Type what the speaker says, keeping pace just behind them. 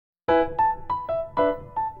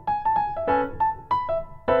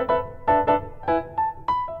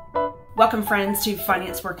Welcome friends to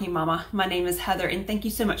Finance Working Mama. My name is Heather and thank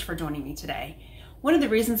you so much for joining me today. One of the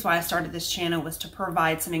reasons why I started this channel was to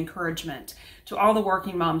provide some encouragement to all the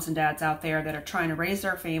working moms and dads out there that are trying to raise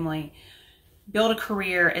their family, build a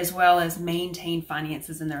career, as well as maintain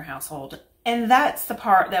finances in their household. And that's the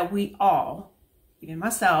part that we all, even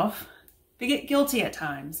myself, we get guilty at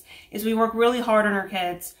times, is we work really hard on our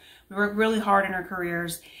kids, we work really hard in our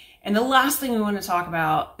careers, and the last thing we want to talk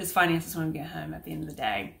about is finances when we get home at the end of the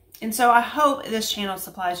day. And so I hope this channel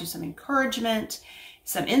supplies you some encouragement,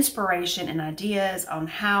 some inspiration and ideas on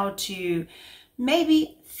how to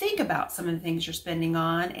maybe think about some of the things you're spending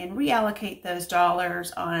on and reallocate those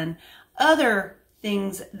dollars on other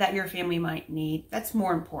things that your family might need that's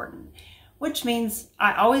more important. Which means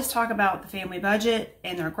I always talk about the family budget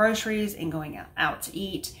and their groceries and going out to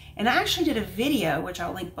eat. And I actually did a video, which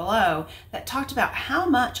I'll link below, that talked about how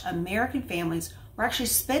much American families we're actually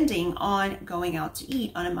spending on going out to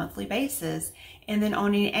eat on a monthly basis and then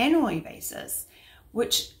on an annual basis,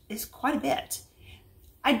 which is quite a bit.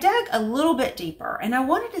 I dug a little bit deeper and I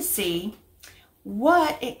wanted to see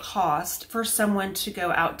what it cost for someone to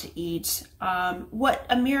go out to eat, what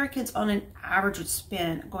Americans on an average would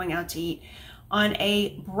spend going out to eat on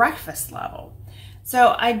a breakfast level.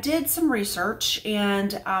 So I did some research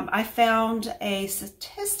and I found a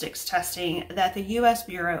statistics testing that the U.S.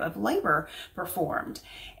 Bureau of Labor performed.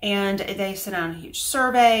 And they sent out a huge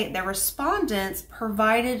survey. The respondents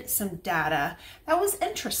provided some data that was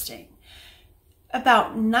interesting.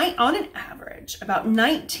 On an average, about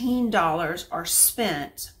 $19 are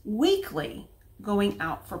spent weekly going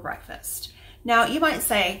out for breakfast. Now you might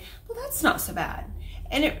say, well, that's not so bad.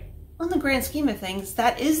 And on the grand scheme of things,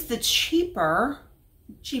 that is the cheaper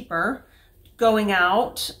going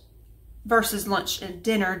out versus lunch and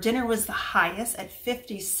dinner. Dinner was the highest at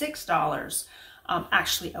 $56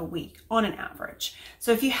 actually a week on an average.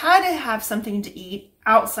 So if you had to have something to eat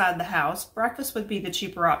outside the house, breakfast would be the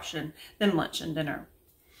cheaper option than lunch and dinner.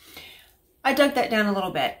 I dug that down a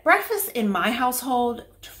little bit. Breakfast in my household,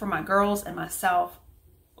 for my girls and myself,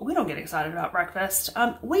 we don't get excited about breakfast.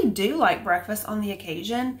 We do like breakfast on the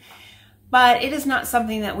occasion, but it is not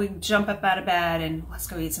something that we jump up out of bed and let's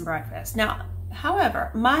go eat some breakfast. Now, however,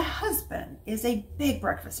 my husband is a big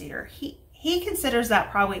breakfast eater. He considers that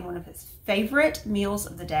probably one of his favorite meals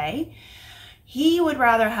of the day. He would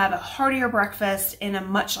rather have a heartier breakfast and a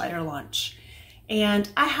much lighter lunch. And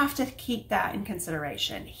I have to keep that in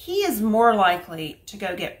consideration. He is more likely to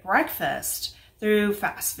go get breakfast through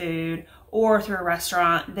fast food or through a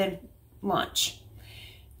restaurant than lunch.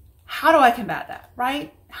 How do I combat that,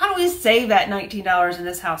 right? How do we save that $19 in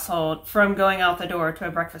this household from going out the door to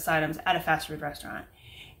a breakfast items at a fast food restaurant?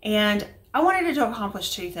 And I wanted to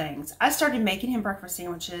accomplish two things. I started making him breakfast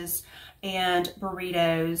sandwiches and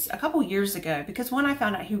burritos a couple years ago because one, I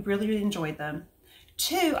found out he really enjoyed them.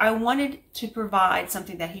 Two, I wanted to provide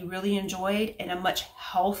something that he really enjoyed in a much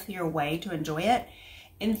healthier way to enjoy it.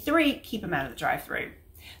 And three, keep him out of the drive-thru.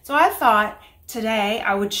 So I thought today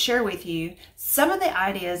I would share with you some of the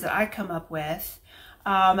ideas that I come up with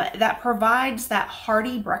that provides that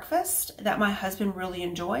hearty breakfast that my husband really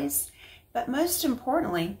enjoys. But most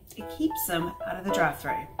importantly, it keeps them out of the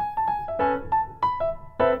drive-thru.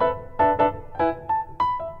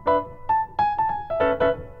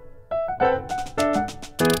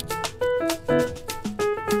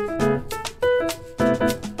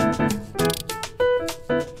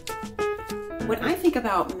 When I think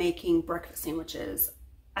about making breakfast sandwiches,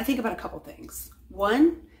 I think about a couple things.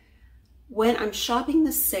 One, when I'm shopping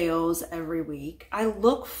the sales every week, I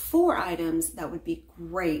look for items that would be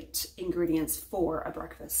great ingredients for a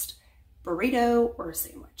breakfast burrito or a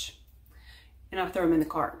sandwich. And I throw them in the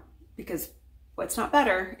cart because what's not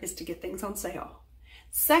better is to get things on sale.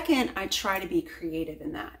 Second, I try to be creative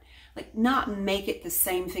in that. Like not make it the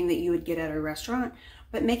same thing that you would get at a restaurant,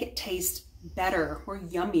 but make it taste better or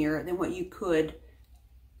yummier than what you could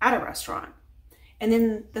at a restaurant. And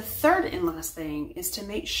then the third and last thing is to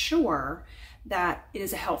make sure that it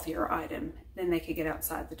is a healthier item than they could get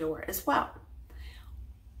outside the door as well.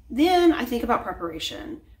 Then I think about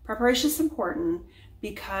preparation. Preparation is important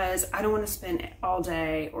because I don't want to spend all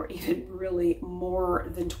day or even really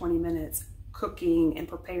more than 20 minutes cooking and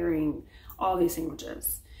preparing all these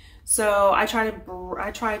sandwiches. So I try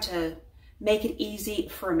to make it easy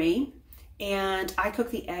for me. And I cook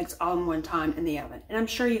the eggs all in one time in the oven. And I'm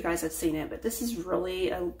sure you guys have seen it, but this is really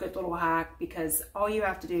a good little hack because all you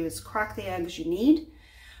have to do is crack the eggs you need,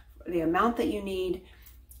 the amount that you need.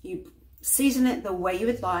 You season it the way you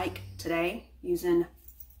would like. Today, using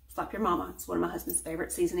Slap Your Mama. It's one of my husband's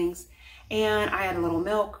favorite seasonings. And I add a little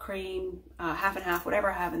milk, cream, half and half, whatever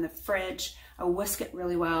I have in the fridge. I whisk it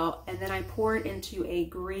really well, and then I pour it into a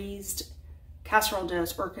greased casserole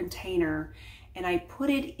dish or container, and I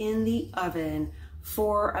put it in the oven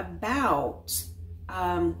for about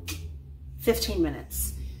 15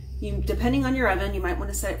 minutes. Depending on your oven, you might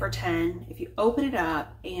want to set it for 10. If you open it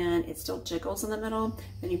up and it still jiggles in the middle,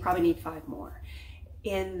 then you probably need 5 more.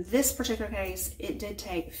 In this particular case, it did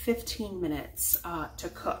take 15 minutes to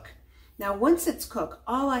cook. Now, once it's cooked,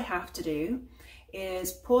 all I have to do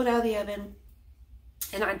is pull it out of the oven,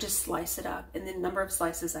 and I just slice it up in the number of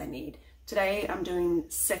slices I need. Today, I'm doing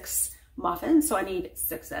 6 muffins, so I need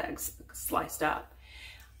 6 eggs sliced up.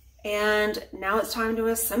 And now it's time to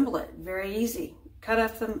assemble it. Very easy. Cut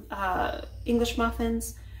up the English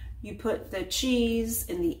muffins. You put the cheese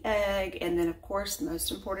and the egg, and then of course,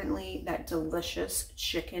 most importantly, that delicious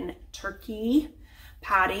chicken turkey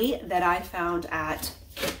patty that I found at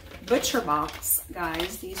Butcher Box.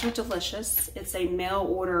 Guys, these are delicious. It's a mail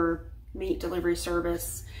order meat delivery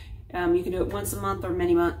service. You can do it once a month or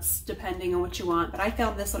many months, depending on what you want. But I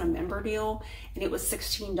found this on a member deal, and it was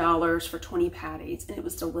 $16 for 20 patties, and it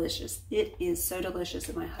was delicious. It is so delicious,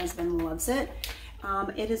 and my husband loves it.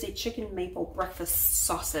 It is a chicken maple breakfast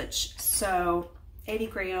sausage. So 80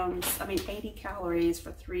 calories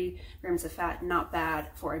for 3 grams of fat, not bad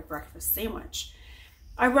for a breakfast sandwich.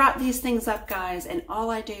 I wrap these things up, guys, and all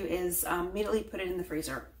I do is immediately put it in the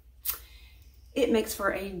freezer. It makes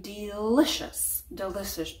for a delicious,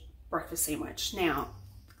 delicious breakfast sandwich. Now,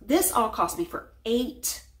 this all cost me for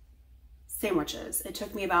 8 sandwiches. It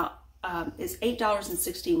took me about, is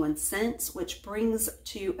 $8.61, which brings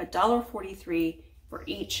to $1.43 for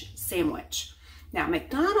each sandwich. Now,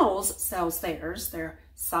 McDonald's sells theirs, their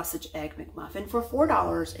sausage egg McMuffin, for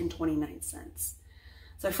 $4.29.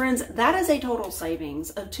 So friends, that is a total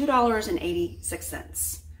savings of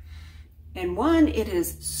 $2.86. And one, it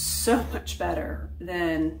is so much better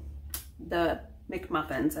than the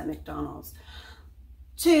McMuffins at McDonald's.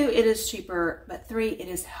 2, it is cheaper, but 3, it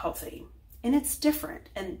is healthy. And it's different,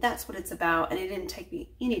 and that's what it's about, and it didn't take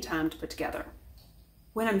me any time to put together.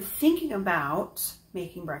 When I'm thinking about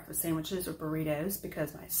making breakfast sandwiches or burritos,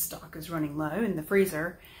 because my stock is running low in the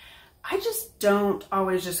freezer, I just don't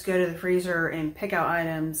always just go to the freezer and pick out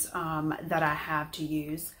items that I have to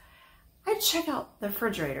use. I check out the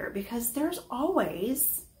refrigerator, because there's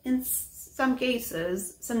always, in some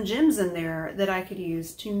cases, some gems in there that I could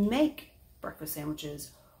use to make breakfast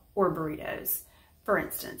sandwiches or burritos. For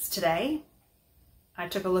instance, today, I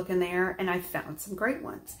took a look in there and I found some great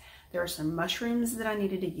ones. There are some mushrooms that I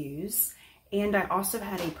needed to use, and I also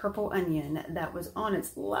had a purple onion that was on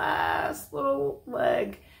its last little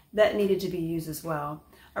leg that needed to be used as well.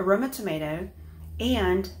 A Roma tomato,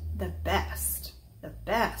 and the best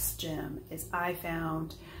gem is I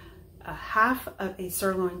found a half of a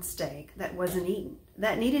sirloin steak that wasn't eaten,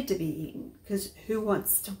 that needed to be eaten, because who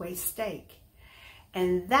wants to waste steak?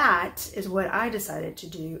 And that is what I decided to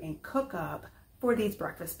do and cook up for these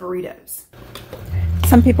breakfast burritos.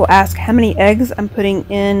 Some people ask how many eggs I'm putting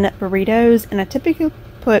in burritos, and I typically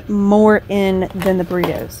put more in than the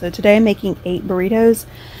burritos. So today I'm making 8 burritos,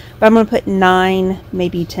 but I'm going to put 9,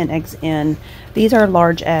 maybe 10 eggs in. These are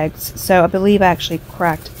large eggs, so I believe I actually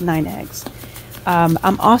cracked 9 eggs.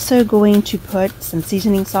 I'm also going to put some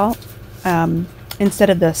seasoning salt instead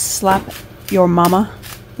of the Slap Your Mama,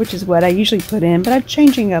 which is what I usually put in, but I'm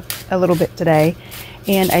changing up a little bit today.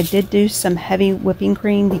 And I did do some heavy whipping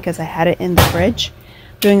cream because I had it in the fridge.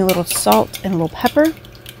 Doing a little salt and a little pepper.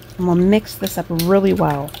 And we'll mix this up really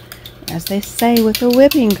well. As they say with the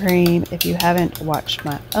whipping cream, if you haven't watched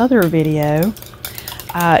my other video,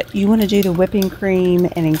 you want to do the whipping cream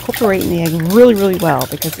and incorporate the egg really, really well,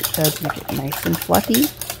 because it does make it nice and fluffy.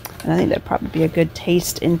 And I think that'd probably be a good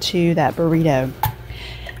taste into that burrito.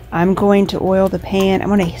 I'm going to oil the pan. I'm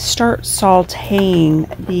going to start sauteing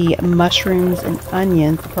the mushrooms and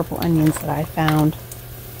onions, the purple onions that I found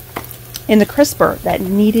in the crisper that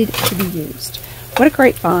needed to be used. What a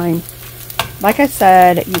great find. Like I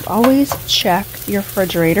said, you always check your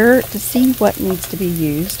refrigerator to see what needs to be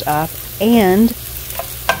used up and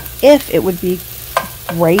if it would be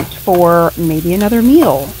great for maybe another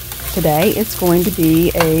meal. Today it's going to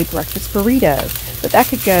be a breakfast burrito. But that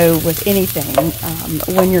could go with anything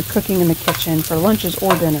when you're cooking in the kitchen for lunches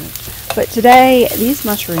or dinners. But today, these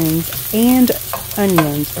mushrooms and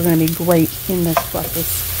onions are going to be great in this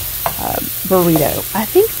breakfast burrito. I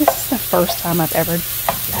think this is the first time I've ever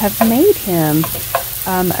have made him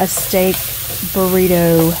a steak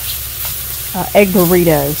burrito, egg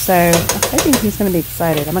burrito. So I think he's going to be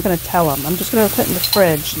excited. I'm not going to tell him. I'm just going to put it in the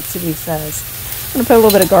fridge and see what he says. I'm going to put a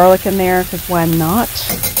little bit of garlic in there, because why not?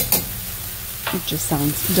 It just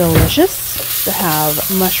sounds delicious to have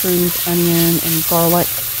mushrooms, onion, and garlic.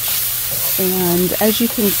 And as you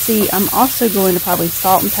can see, I'm also going to probably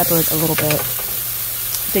salt and pepper it a little bit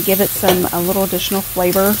to give it a little additional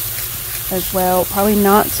flavor as well. Probably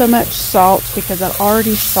not so much salt because I've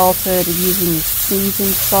already salted using the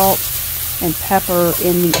seasoned salt and pepper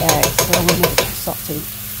in the egg, so I don't want to make it too salty.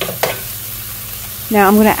 Now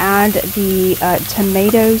I'm going to add the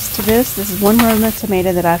tomatoes to this. This is one Roma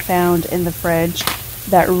tomato that I found in the fridge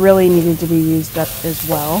that really needed to be used up as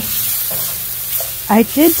well. I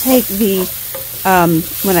did take the,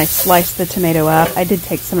 when I sliced the tomato up, I did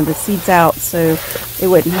take some of the seeds out so it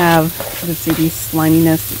wouldn't have the seedy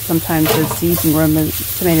sliminess that sometimes the seeds and Roma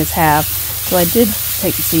tomatoes have. So I did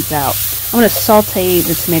take the seeds out. I'm going to saute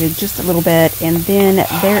the tomato just a little bit, and then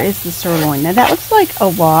there is the sirloin. Now that looks like a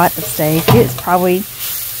lot of steak. It's probably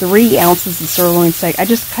 3 ounces of sirloin steak. I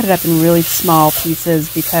just cut it up in really small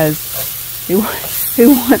pieces because who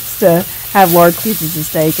wants to have large pieces of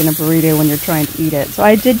steak in a burrito when you're trying to eat it? So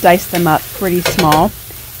I did dice them up pretty small,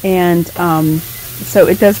 and so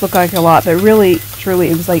it does look like a lot, but really, truly,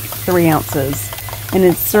 it was like 3 ounces. And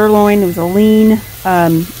it's sirloin. It was a lean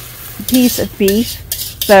piece of beef,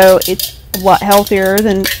 so it's a lot healthier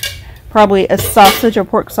than probably a sausage or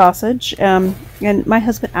pork sausage. And my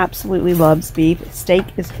husband absolutely loves beef. Steak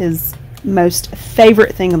is his most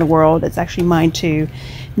favorite thing in the world. It's actually mine too.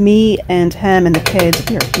 Me and him and the kids,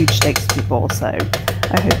 we are huge steaks people, so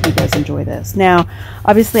I hope he does enjoy this. Now,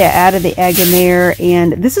 obviously I added the egg in there,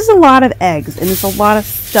 and this is a lot of eggs, and there's a lot of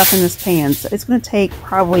stuff in this pan, so it's going to take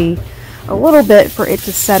probably a little bit for it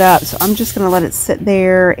to set up. So I'm just going to let it sit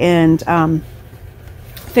there and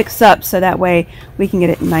fix up so that way we can get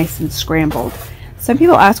it nice and scrambled. Some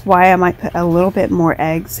people ask why I might put a little bit more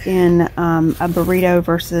eggs in a burrito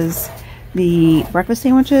versus the breakfast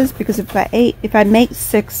sandwiches, because if I make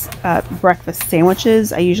 6 breakfast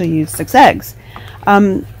sandwiches, I usually use 6 eggs.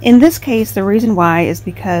 In this case, the reason why is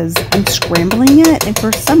because I'm scrambling it, and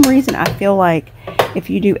for some reason I feel like if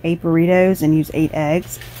you do 8 burritos and use 8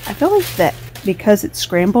 eggs, I feel like that because it's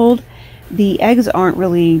scrambled, the eggs aren't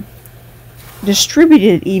really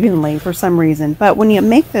distributed evenly for some reason. But when you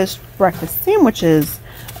make those breakfast sandwiches,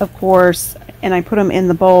 of course, and I put them in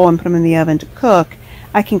the bowl and put them in the oven to cook,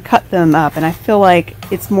 I can cut them up, and I feel like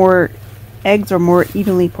eggs are more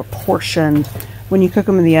evenly proportioned when you cook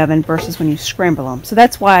them in the oven versus when you scramble them. So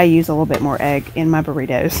that's why I use a little bit more egg in my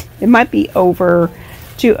burritos. It might be overdone,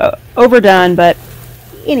 but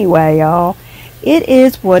anyway, y'all, it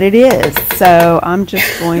is what it is. So I'm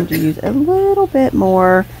just going to use a little bit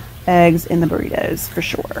more eggs in the burritos for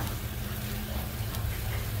sure.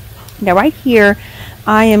 Now right here,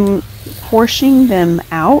 I am portioning them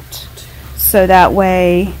out, so that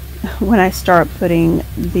way when I start putting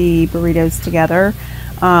the burritos together,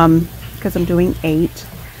 because I'm doing 8,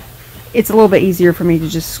 it's a little bit easier for me to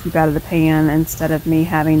just scoop out of the pan instead of me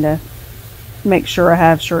having to make sure I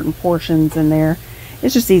have certain portions in there.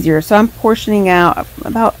 It's just easier. So I'm portioning out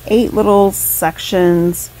about 8 little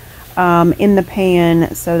sections in the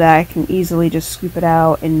pan so that I can easily just scoop it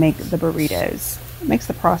out and make the burritos. It makes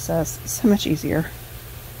the process so much easier.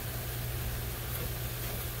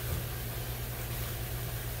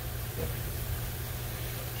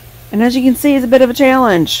 And as you can see, it's a bit of a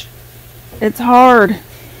challenge. It's hard.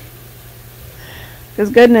 Because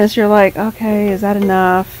goodness, you're like, okay, is that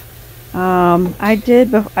enough?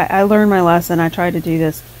 I learned my lesson. I tried to do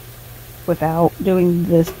this without doing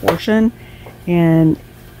this portion, and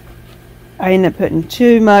I ended up putting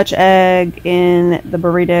too much egg in the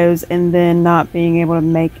burritos and then not being able to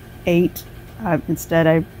make 8. Instead,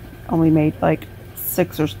 I only made like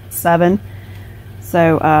 6 or 7.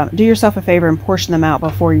 So do yourself a favor and portion them out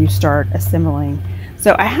before you start assembling.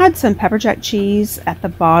 So I had some pepper jack cheese at the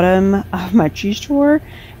bottom of my cheese drawer,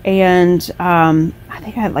 and I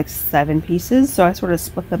think I had like 7 pieces. So I sort of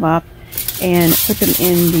split them up and put them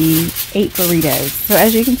in the 8 burritos. So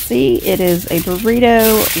as you can see, it is a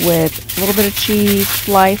burrito with a little bit of cheese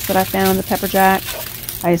slice that I found, the pepper jack.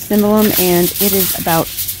 I assemble them, and it is about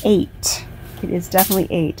 8. It is definitely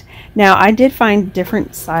 8. Now I did find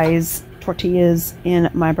different size tortillas in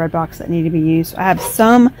my bread box that need to be used. I have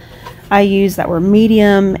some I use that were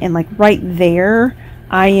medium, and like right there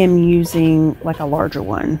I am using like a larger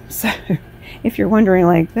one. So if you're wondering,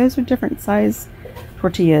 like, those are different size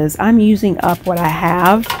tortillas, I'm using up what I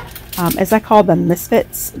have, as I call them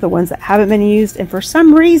misfits, the ones that haven't been used and for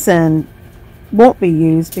some reason won't be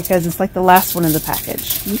used because it's like the last one in the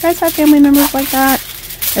package. You guys have family members like that?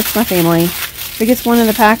 That's my family. If it gets one in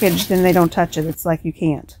the package, then they don't touch it. It's like you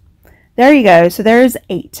can't. There you go. So there's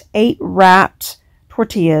 8 wrapped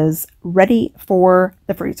tortillas ready for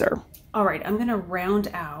the freezer. All right, I'm gonna round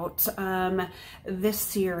out this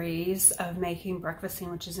series of making breakfast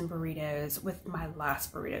sandwiches and burritos with my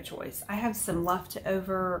last burrito choice. I have some left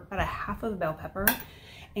over, about a half of a bell pepper,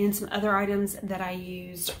 and some other items that I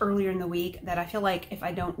used earlier in the week that I feel like if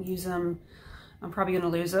I don't use them, I'm probably gonna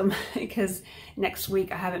lose them because next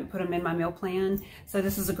week I haven't put them in my meal plan. So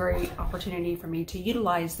this is a great opportunity for me to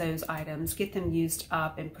utilize those items, get them used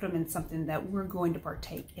up, and put them in something that we're going to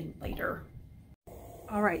partake in later.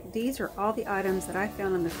 All right, these are all the items that I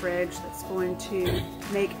found in the fridge that's going to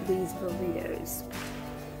make these burritos.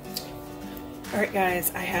 All right,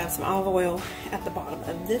 guys, I have some olive oil at the bottom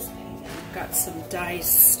of this pan. I've got some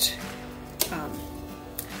diced,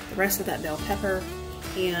 the rest of that bell pepper,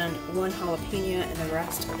 and one jalapeno, and the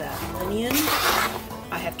rest of that onion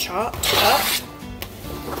I have chopped up.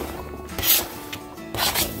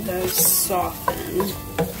 Those soften.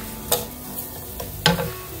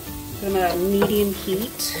 Put them at a medium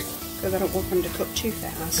heat because I don't want them to cook too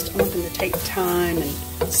fast. I want them to take time and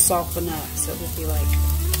soften up so it will be like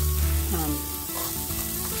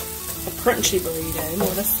a crunchy burrito, more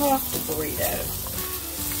of a soft burrito.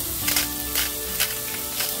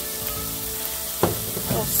 A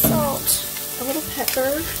little salt, a little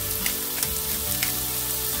pepper.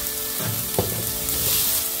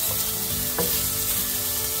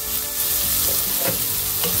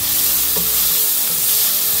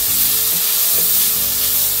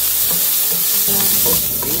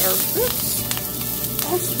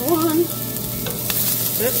 Last one.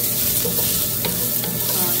 Oops.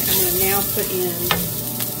 Alright, I'm going to now put in,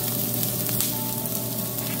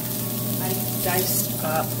 I diced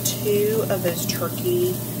up 2 of those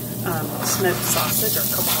turkey smoked sausage or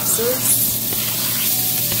kielbasa's.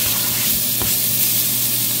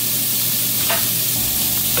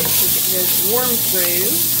 Get those warm through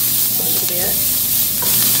a little bit.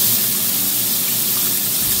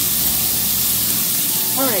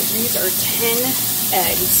 Alright, these are 10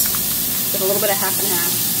 eggs with a little bit of half and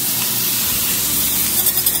half.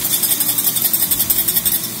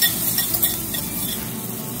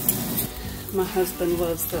 My husband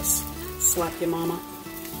loves this Slap Ya Mama.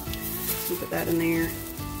 Put that in there.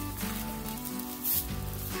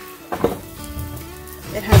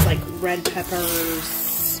 It has like red pepper,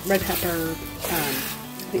 I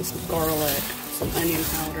think some garlic, some onion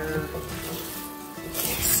powder,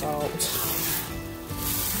 salt.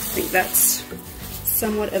 I think that's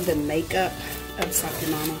somewhat of the makeup of Slap Ya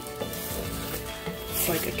Mama. It's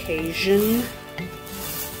like a Cajun.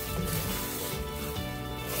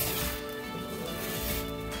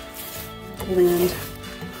 Blend.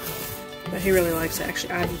 But he really likes it.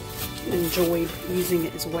 Actually, I enjoyed using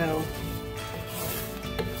it as well.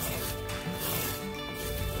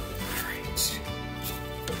 Alright.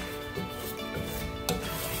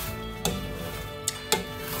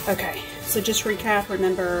 Okay. So just recap,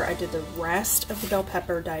 remember I did the rest of the bell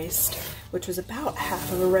pepper diced, which was about half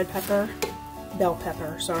of a red pepper,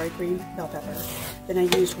 green bell pepper. Then I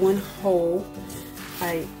used 1 whole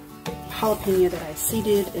jalapeno that I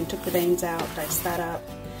seeded and took the veins out, diced that up.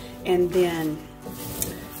 And then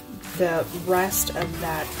the rest of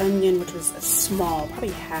that onion, which was a small,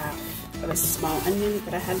 probably half of a small onion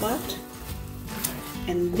that I had left.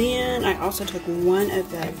 And then I also took 1 of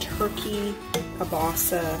the turkey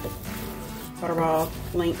kielbasa butterball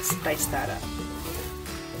links, diced that up.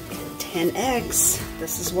 And 10 eggs.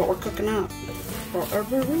 This is what we're cooking up for our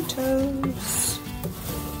burritos.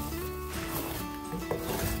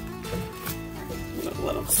 I'm gonna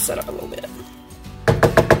let them set up a little bit.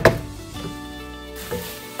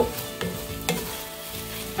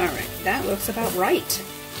 Alright, that looks about right.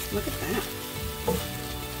 Look at that.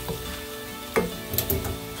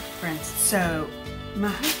 Friends, so my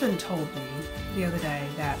husband told me the other day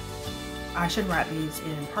that I should wrap these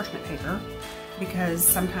in parchment paper because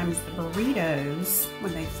sometimes the burritos,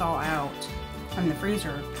 when they thaw out from the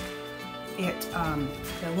freezer, the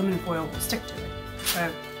aluminum foil will stick to it. So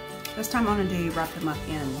this time I'm going to wrap them up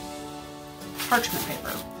in parchment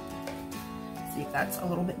paper. See if that's a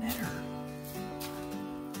little bit better.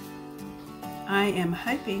 I am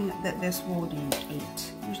hoping that this will do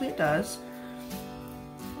 8. Usually it does.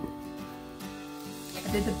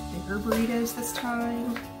 I did the bigger burritos this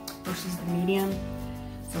time versus the medium,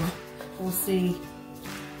 so we'll see.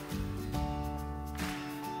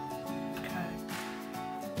 Okay.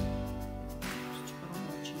 Just a little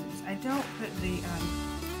more cheese. I don't put the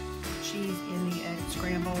cheese in the egg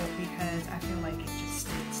scramble because I feel like it just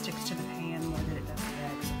sticks to the pan more than it does the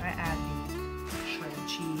eggs. So I add the shredded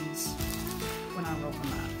cheese when I roll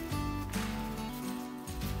them up.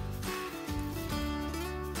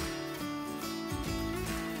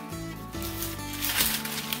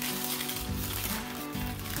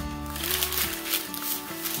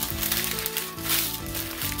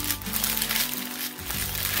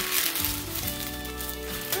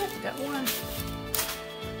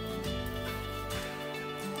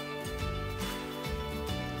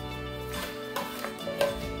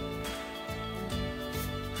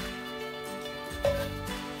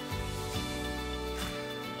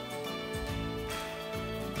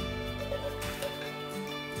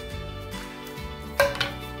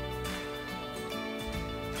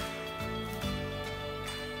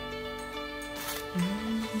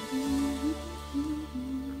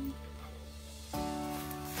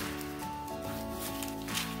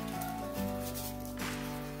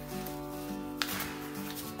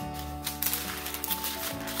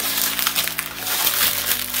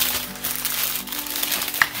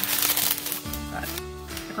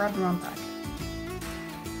 grabbed the wrong pack.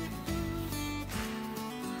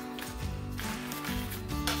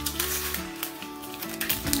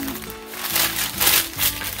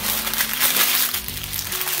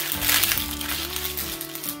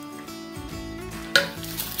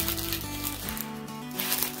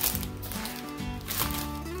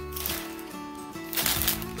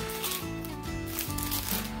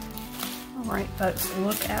 Alright folks,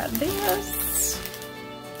 look at this.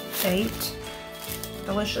 8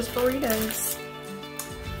 delicious burritos.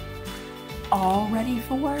 All ready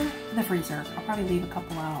for the freezer. I'll probably leave a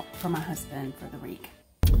couple out for my husband for the week.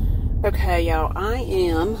 Okay y'all, I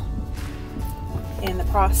am in the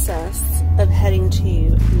process of heading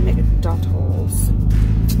to McDonald's,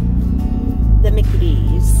 the Mickey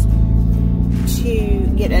D's,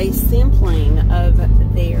 to get a sampling of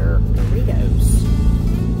their burritos.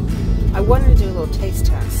 I wanted to do a little taste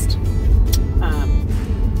test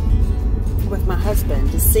with my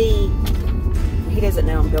husband to see. He doesn't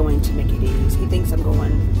know I'm going to Mickey D's. He thinks I'm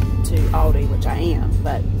going to Aldi, which I am,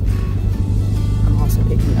 but I'm also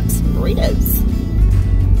picking up some burritos.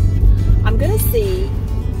 I'm going to see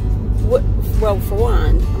what, well, for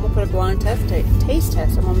one, I'm going to put a blind taste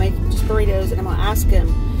test. I'm going to make just burritos, and I'm going to ask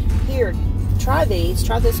him, here, try these,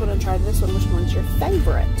 try this one, and try this one. Which one's your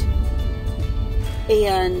favorite?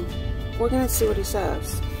 And we're going to see what he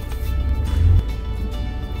says.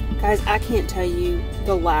 Guys, I can't tell you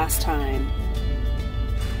the last time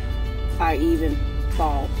I even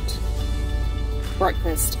bought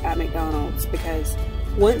breakfast at McDonald's, because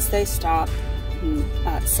once they stopped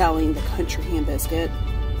selling the country ham biscuit,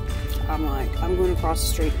 I'm like, I'm going across the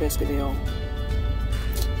street to Biscuitville.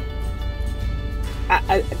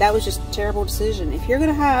 That was just a terrible decision. If you're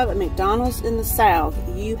going to have a McDonald's in the South,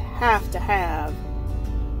 you have to have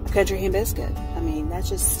a country ham biscuit. I mean, that's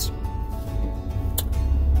just,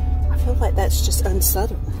 I feel like that's just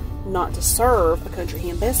unsouthern not to serve a country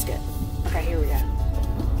ham biscuit. Okay, here we go.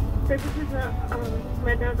 So this is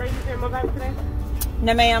McDonald's. Are you using mobile today?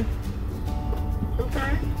 No, ma'am. I'm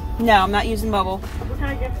sorry? No, I'm not using mobile. What can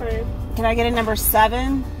I get for you? Can I get a number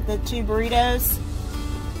 7? The 2 burritos.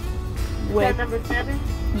 With number 7?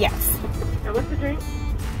 Yes. And what's the drink?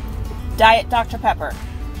 Diet Dr. Pepper.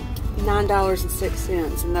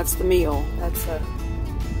 $9.06, and that's the meal. That's a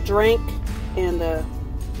drink and the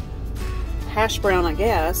hash brown, I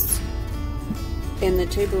guess, and the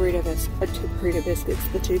 2 burrito biscuits,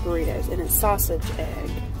 the 2 burritos, and it's sausage egg.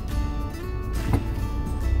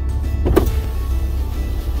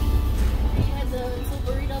 You had the full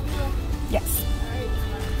burrito meal? Yes. Alright.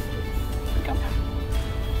 Go.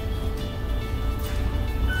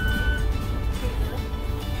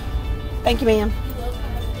 Thank you, ma'am.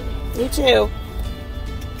 You too.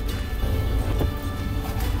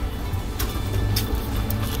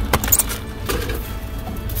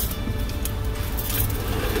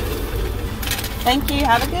 Thank you.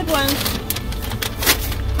 Have a good one.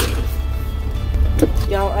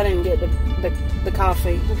 Y'all, I didn't get the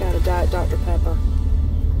coffee. I got a Diet Dr. Pepper.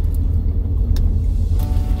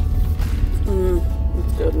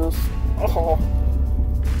 It's goodness. Oh,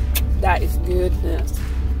 that is goodness.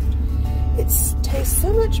 It tastes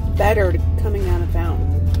so much better coming out of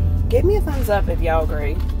fountain. Give me a thumbs up if y'all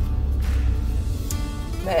agree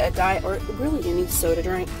that a diet, or really any soda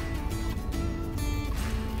drink,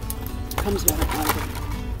 comes better out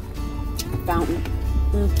of a fountain.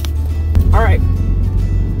 All right.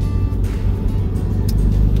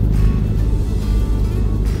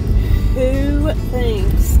 Who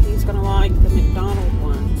thinks he's gonna like the McDonald's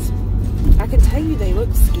ones? I can tell you they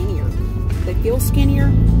look skinnier. They feel skinnier.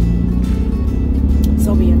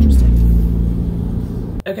 So it'll be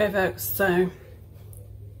interesting. Okay folks, so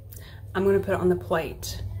I'm going to put it on the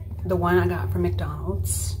plate. The one I got from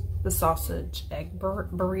McDonald's, the sausage egg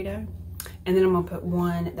burrito. And then I'm going to put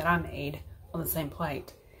one that I made on the same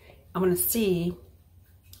plate. I'm going to see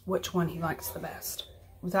which one he likes the best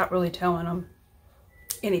without really telling him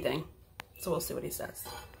anything. So we'll see what he says.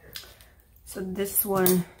 So this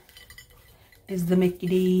one is the Mickey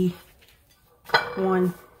D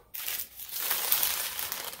one.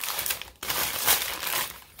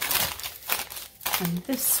 And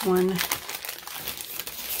this one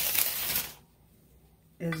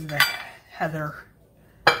is the Heather.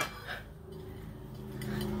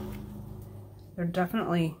 They're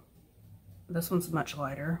definitely, this one's much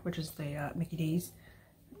lighter, which is the Mickey D's.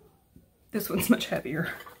 This one's much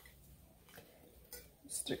heavier.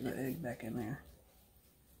 Stick the egg back in there.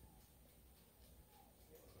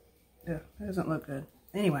 Yeah, that doesn't look good.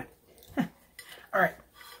 Anyway, all right.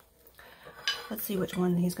 Let's see which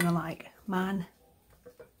one he's gonna like. Mine.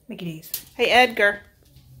 Mickey D's. Hey, Edgar.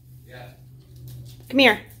 Yeah. Come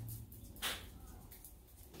here.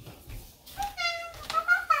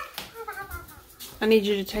 I need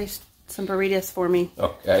you to taste some burritos for me.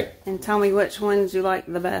 Okay. And tell me which ones you like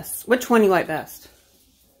the best. Which one you like best?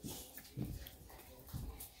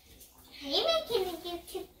 Are you making a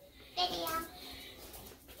YouTube video?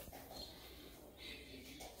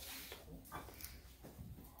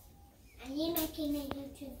 Are you making a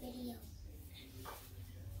YouTube video?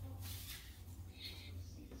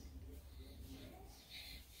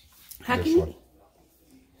 How This can you? one.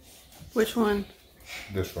 Which one?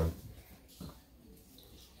 This one.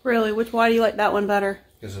 Really? Why do you like that one better?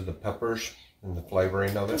 Because of the peppers and the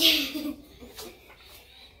flavoring of it.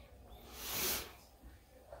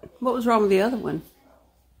 What was wrong with the other one?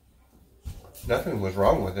 Nothing was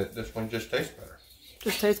wrong with it. This one just tastes better.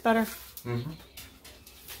 Just tastes better? Mm-hmm.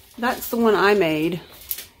 That's the one I made.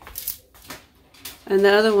 And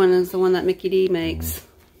the other one is the one that Mickey D makes.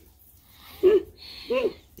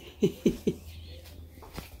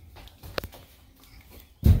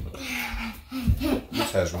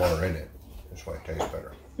 This has more in it. That's why it tastes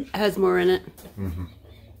better. It has more in it. Mm-hmm.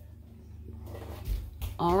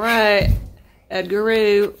 All right.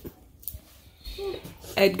 Edgaroo.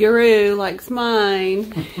 Edgaroo likes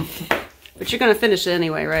mine. But you're going to finish it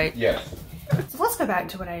anyway, right? Yes. So let's go back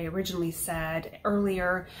to what I originally said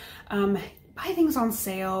earlier. Buy things on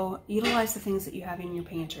sale. Utilize the things that you have in your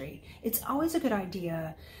pantry. It's always a good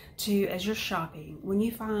idea to, as you're shopping, when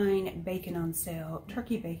you find bacon on sale,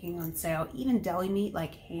 turkey bacon on sale, even deli meat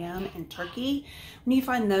like ham and turkey, when you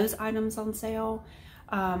find those items on sale,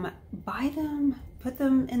 buy them, put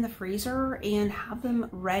them in the freezer, and have them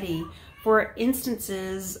ready for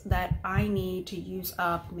instances that I need to use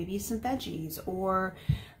up maybe some veggies or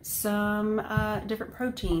some different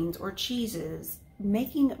proteins or cheeses.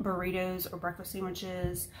 Making burritos or breakfast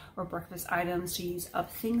sandwiches or breakfast items to use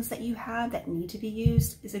up things that you have that need to be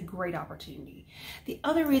used is a great opportunity. The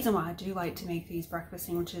other reason why I do like to make these breakfast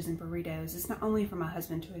sandwiches and burritos is not only for my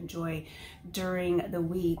husband to enjoy during the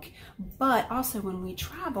week, but also when we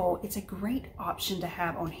travel, it's a great option to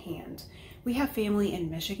have on hand. We have family in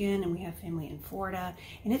Michigan and we have family in Florida,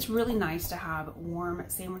 and it's really nice to have warm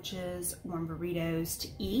sandwiches, warm burritos to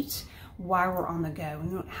eat while we're on the go, and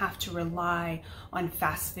we don't have to rely on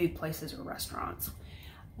fast food places or restaurants.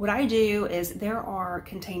 What I do is there are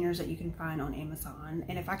containers that you can find on Amazon,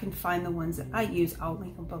 and if I can find the ones that I use, I'll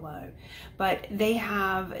link them below. But they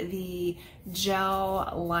have the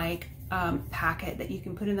gel-like packet that you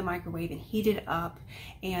can put in the microwave and heat it up,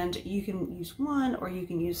 and you can use one or you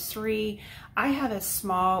can use 3. I have a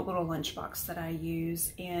small little lunchbox that I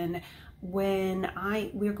use, and when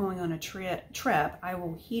we're going on a trip, I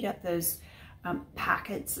will heat up those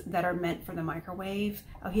packets that are meant for the microwave.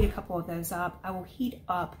 I'll heat a couple of those up. I will heat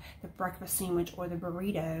up the breakfast sandwich or the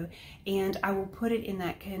burrito, and I will put it in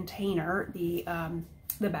that container, the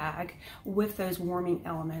bag, with those warming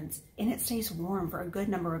elements, and it stays warm for a good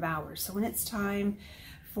number of hours. So when it's time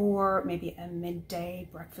for maybe a midday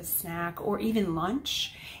breakfast snack or even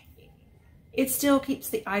lunch, it still keeps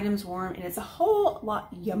the items warm, and it's a whole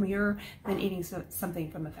lot yummier than eating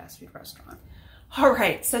something from a fast food restaurant. All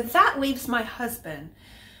right, so that leaves my husband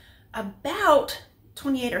about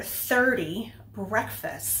 28 or 30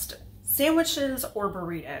 breakfast sandwiches or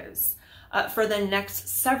burritos for the next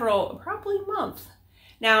several, probably month.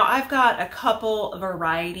 Now, I've got a couple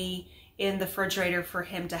variety in the refrigerator for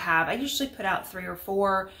him to have. I usually put out 3 or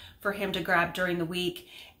 4 for him to grab during the week,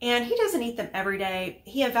 and he doesn't eat them every day.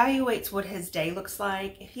 He evaluates what his day looks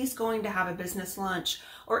like. If he's going to have a business lunch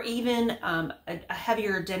or even a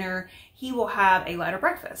heavier dinner, he will have a lighter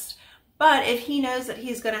breakfast. But if he knows that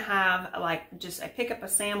he's going to have like just pick up a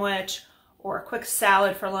sandwich or a quick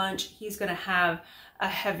salad for lunch, he's going to have a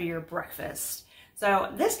heavier breakfast.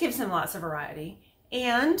 So this gives him lots of variety,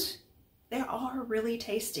 and they are really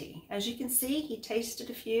tasty. As you can see, he tasted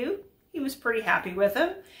a few. He was pretty happy with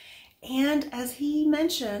them. And as he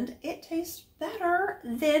mentioned, it tastes better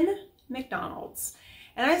than McDonald's.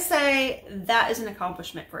 And I say that is an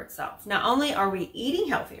accomplishment for itself. Not only are we eating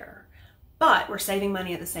healthier, but we're saving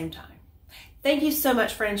money at the same time. Thank you so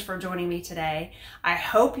much, friends, for joining me today. I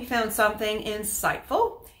hope you found something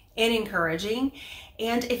insightful and encouraging.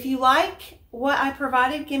 And if you like what I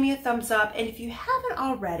provided, give me a thumbs up. And if you haven't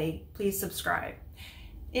already, please subscribe.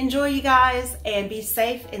 Enjoy, you guys, and be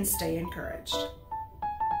safe and stay encouraged.